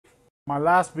My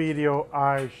last video,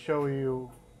 I show you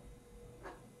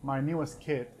my newest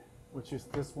kit, which is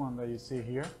this one that you see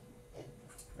here.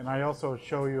 And I also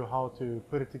show you how to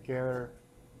put it together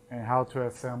and how to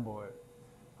assemble it.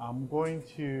 I'm going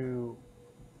to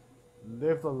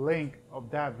leave the link of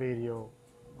that video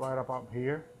right up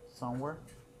here somewhere,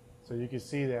 so you can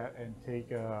see that and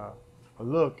take a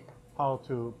look how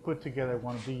to put together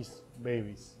one of these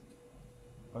babies.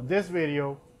 On this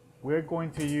video, we're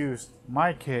going to use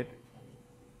my kit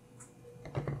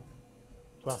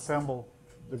to assemble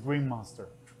the green monster.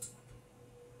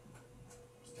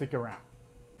 Stick around.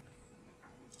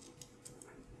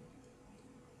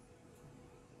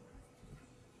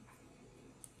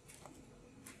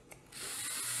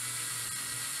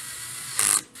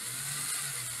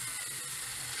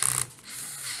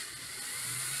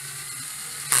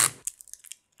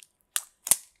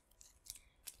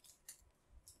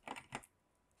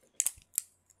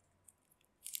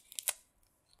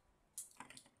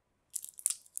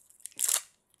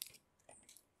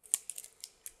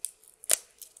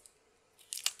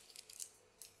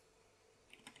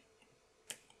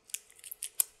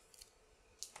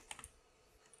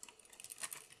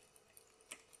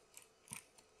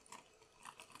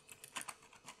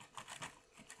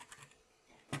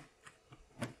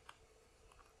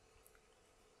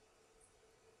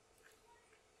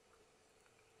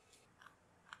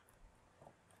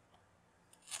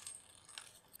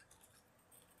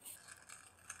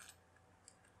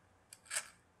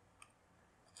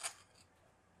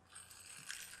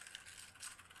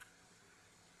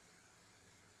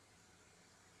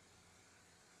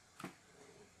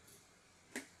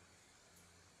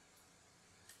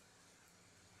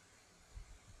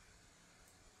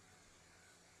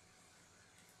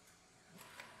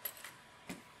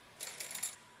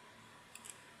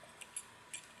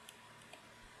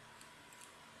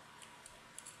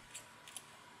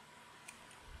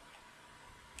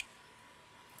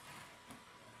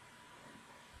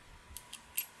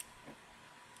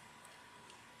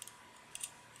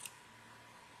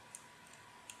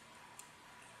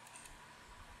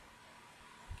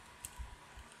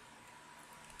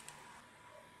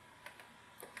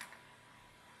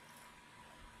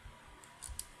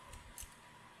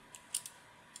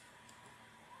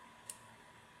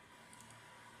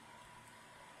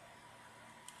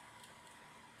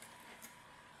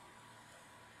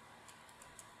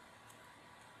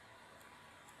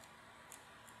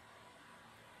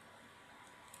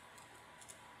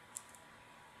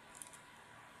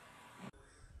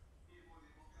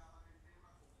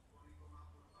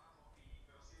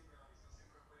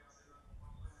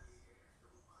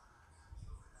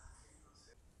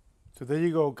 So there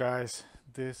you go, guys.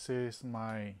 This is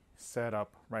my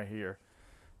setup right here.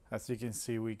 As you can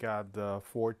see, we got the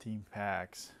 14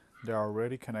 packs. They're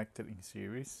already connected in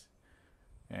series.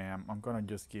 And I'm gonna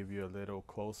just give you a little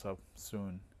close-up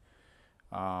soon.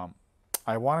 I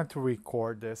wanted to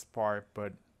record this part,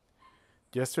 but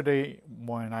yesterday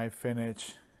when I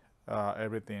finished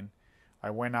everything,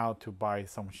 I went out to buy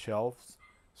some shelves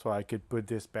so I could put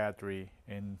this battery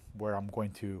in where I'm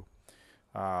going to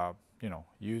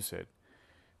use it.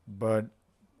 But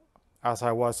as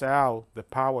I was out, the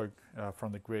power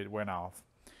from the grid went off,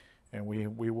 and we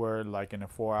were like in a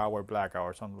 4-hour blackout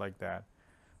or something like that.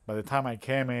 By the time I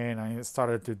came in, I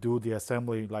started to do the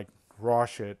assembly, like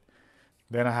rush it.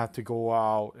 Then I had to go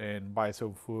out and buy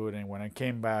some food, and when I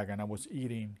came back and I was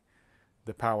eating,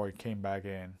 the power came back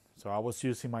in. So I was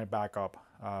using my backup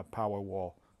power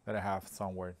wall that I have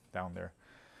somewhere down there.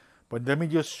 But let me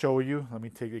just show you. Let me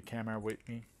take the camera with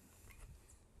me.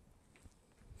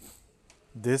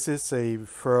 This is a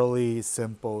fairly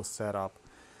simple setup.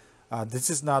 This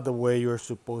is not the way you're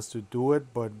supposed to do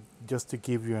it, but just to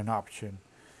give you an option.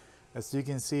 As you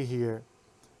can see here,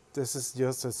 this is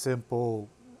just a simple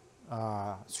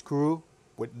screw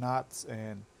with nuts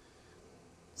and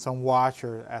some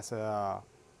washer as a,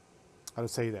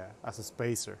 as a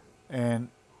spacer. And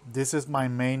this is my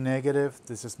main negative,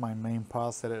 this is my main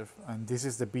positive, and this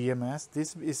is the BMS.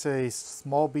 This is a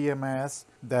small BMS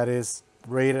that is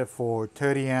rated for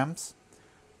 30 amps,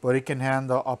 but it can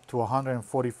handle up to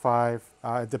 145.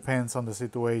 It depends on the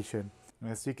situation.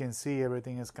 And as you can see,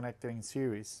 everything is connected in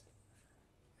series,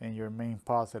 and your main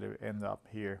positive end up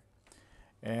here.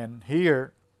 And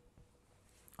here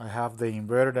I have the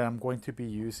inverter that I'm going to be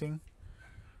using.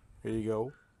 Here you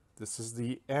go. This is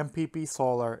the MPP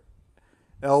Solar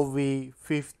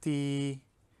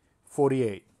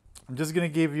LV5048. I'm just going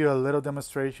to give you a little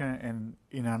demonstration, and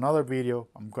in another video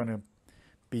I'm going to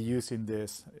be using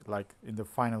this like in the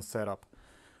final setup.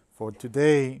 For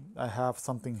today I have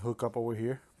something hooked up over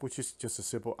here, which is just a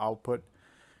simple output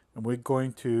And we're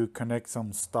going to connect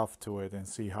some stuff to it and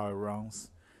see how it runs.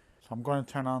 So I'm going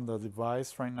to turn on the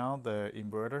device right now, the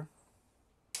inverter.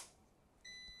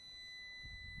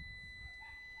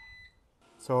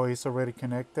 So it's already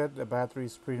connected. The battery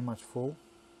is pretty much full.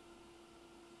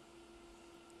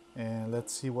 And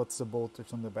let's see what's the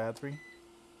voltage on the battery.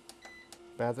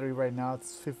 Battery right now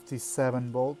it's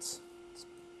 57 volts. It's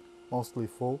mostly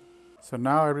full. So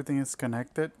now everything is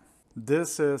connected.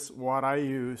 This is what I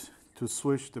use to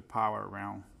switch the power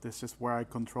around. This is where I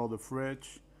control the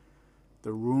fridge,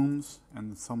 the rooms,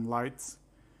 and some lights,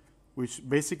 which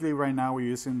basically right now we're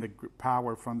using the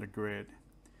power from the grid.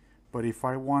 But if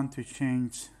I want to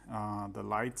change the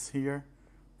lights here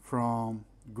from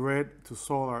grid to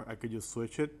solar, I could just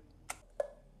switch it.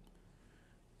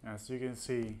 As you can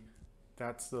see,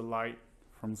 that's the light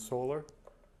from solar.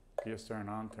 Just turn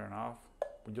on, turn off.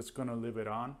 We're just gonna leave it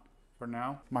on for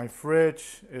now. My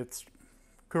fridge, it's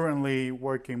currently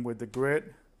working with the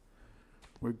grid.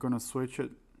 We're gonna switch it.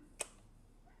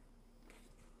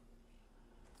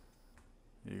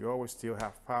 There you go, we still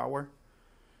have power.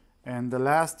 And the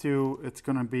last two, it's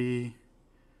gonna be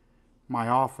my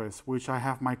office, which I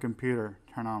have my computer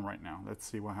turned on right now. Let's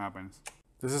see what happens.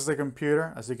 This is the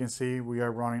computer. As you can see, we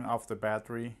are running off the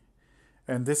battery.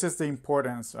 And this is the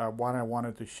importance of what I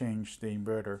wanted to change the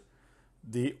inverter.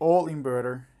 The old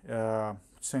inverter,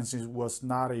 since it was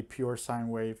not a pure sine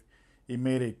wave, it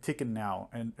made a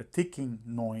ticking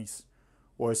noise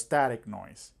or a static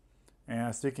noise. And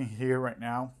as you can hear right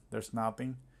now, there's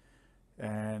nothing.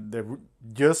 And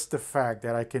just the fact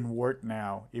that I can work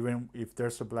now, even if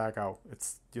there's a blackout,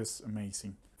 it's just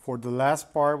amazing. For the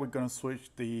last part, we're gonna switch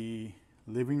the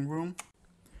living room,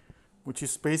 which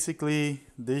is basically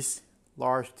this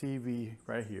large TV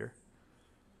right here.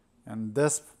 And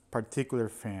this particular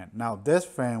fan. Now this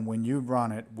fan, when you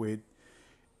run it with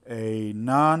a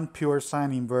non-pure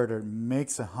sine inverter,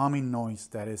 makes a humming noise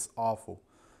that is awful.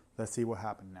 Let's see what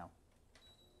happened now.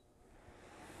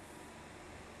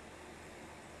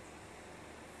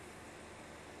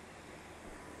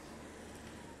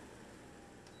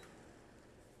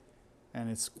 And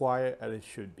it's quiet as it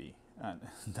should be, and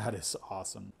that is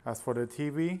awesome. As for the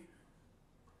TV,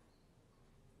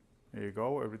 there you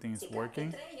go, everything is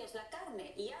working. Perfect.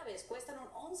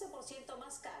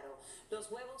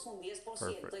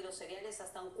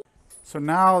 So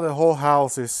now the whole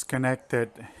house is connected,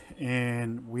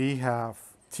 and we have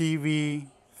TV,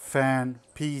 fan,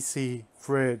 PC,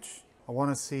 fridge. I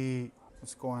want to see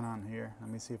what's going on here. Let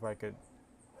me see if I could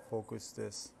focus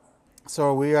this.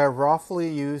 So we are roughly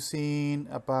using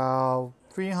about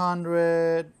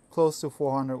 300, close to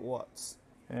 400 watts.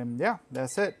 And yeah,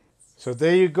 that's it. So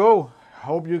there you go.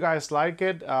 Hope you guys like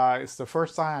it. It's the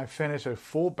first time I finished a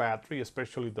full battery,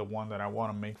 especially the one that I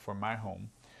want to make for my home.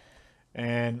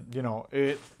 And you know,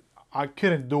 I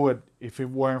couldn't do it if it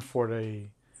weren't for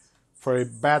a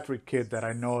battery kit that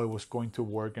I know it was going to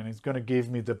work, and it's going to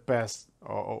give me the best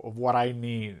of what I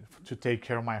need to take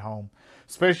care of my home.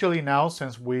 Especially now,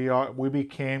 since we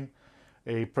became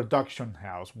a production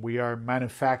house. We are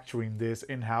manufacturing this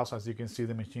in-house, as you can see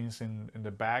the machines in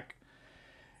the back.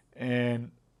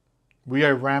 And we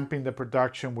are ramping the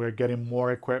production. We're getting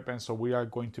more equipment, so we are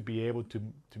going to be able to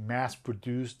mass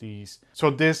produce these. So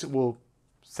this will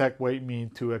segue me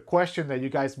to a question that you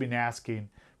guys have been asking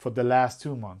for the last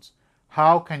 2 months.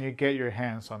 How can you get your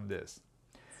hands on this?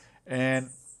 And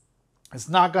it's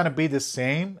not going to be the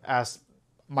same as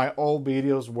my old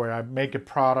videos where I make a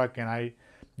product and I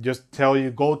just tell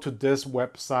you go to this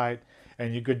website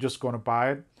and you're just going to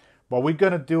buy it. What we're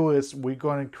going to do is we're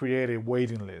going to create a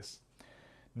waiting list.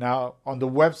 Now on the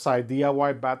website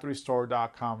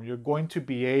DIYBatteryStore.com, you're going to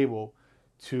be able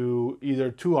to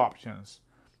either two options.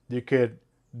 You could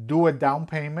do a down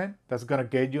payment that's going to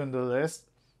get you on the list,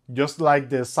 just like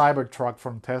the Cybertruck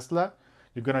from Tesla.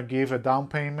 You're going to give a down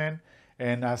payment,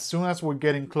 and as soon as we're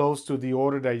getting close to the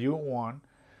order that you want,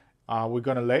 we're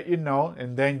going to let you know,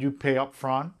 and then you pay up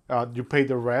front. You pay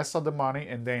the rest of the money,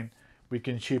 and then we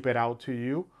can ship it out to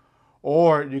you.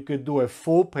 Or you could do a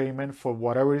full payment for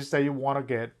whatever it is that you want to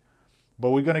get,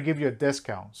 but we're going to give you a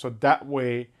discount. So that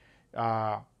way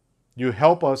you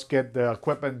help us get the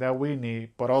equipment that we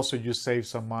need, but also you save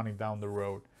some money down the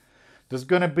road. There's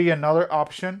going to be another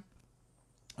option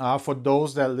for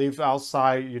those that live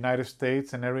outside United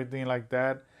States and everything like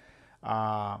that,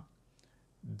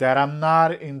 that I'm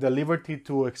not in the liberty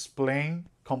to explain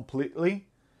completely,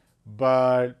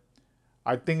 but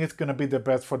I think it's going to be the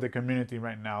best for the community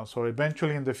right now. So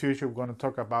eventually in the future, we're going to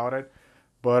talk about it,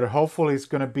 but hopefully it's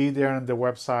going to be there on the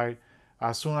website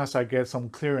as soon as I get some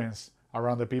clearance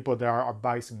around the people that are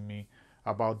advising me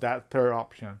about that third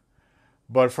option.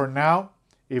 But for now,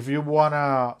 If you want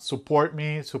to support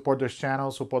me, support this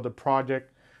channel, support the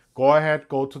project, go ahead,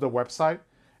 go to the website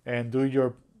and do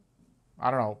your,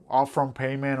 I don't know, upfront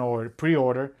payment or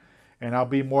pre-order, and I'll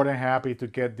be more than happy to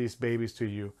get these babies to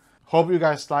you. Hope you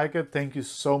guys like it. Thank you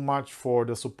so much for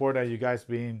the support that you guys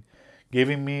been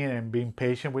giving me and being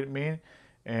patient with me.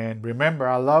 And remember,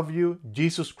 I love you.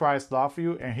 Jesus Christ loves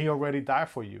you, and He already died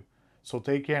for you. So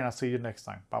take care, and I'll see you next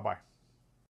time. Bye-bye.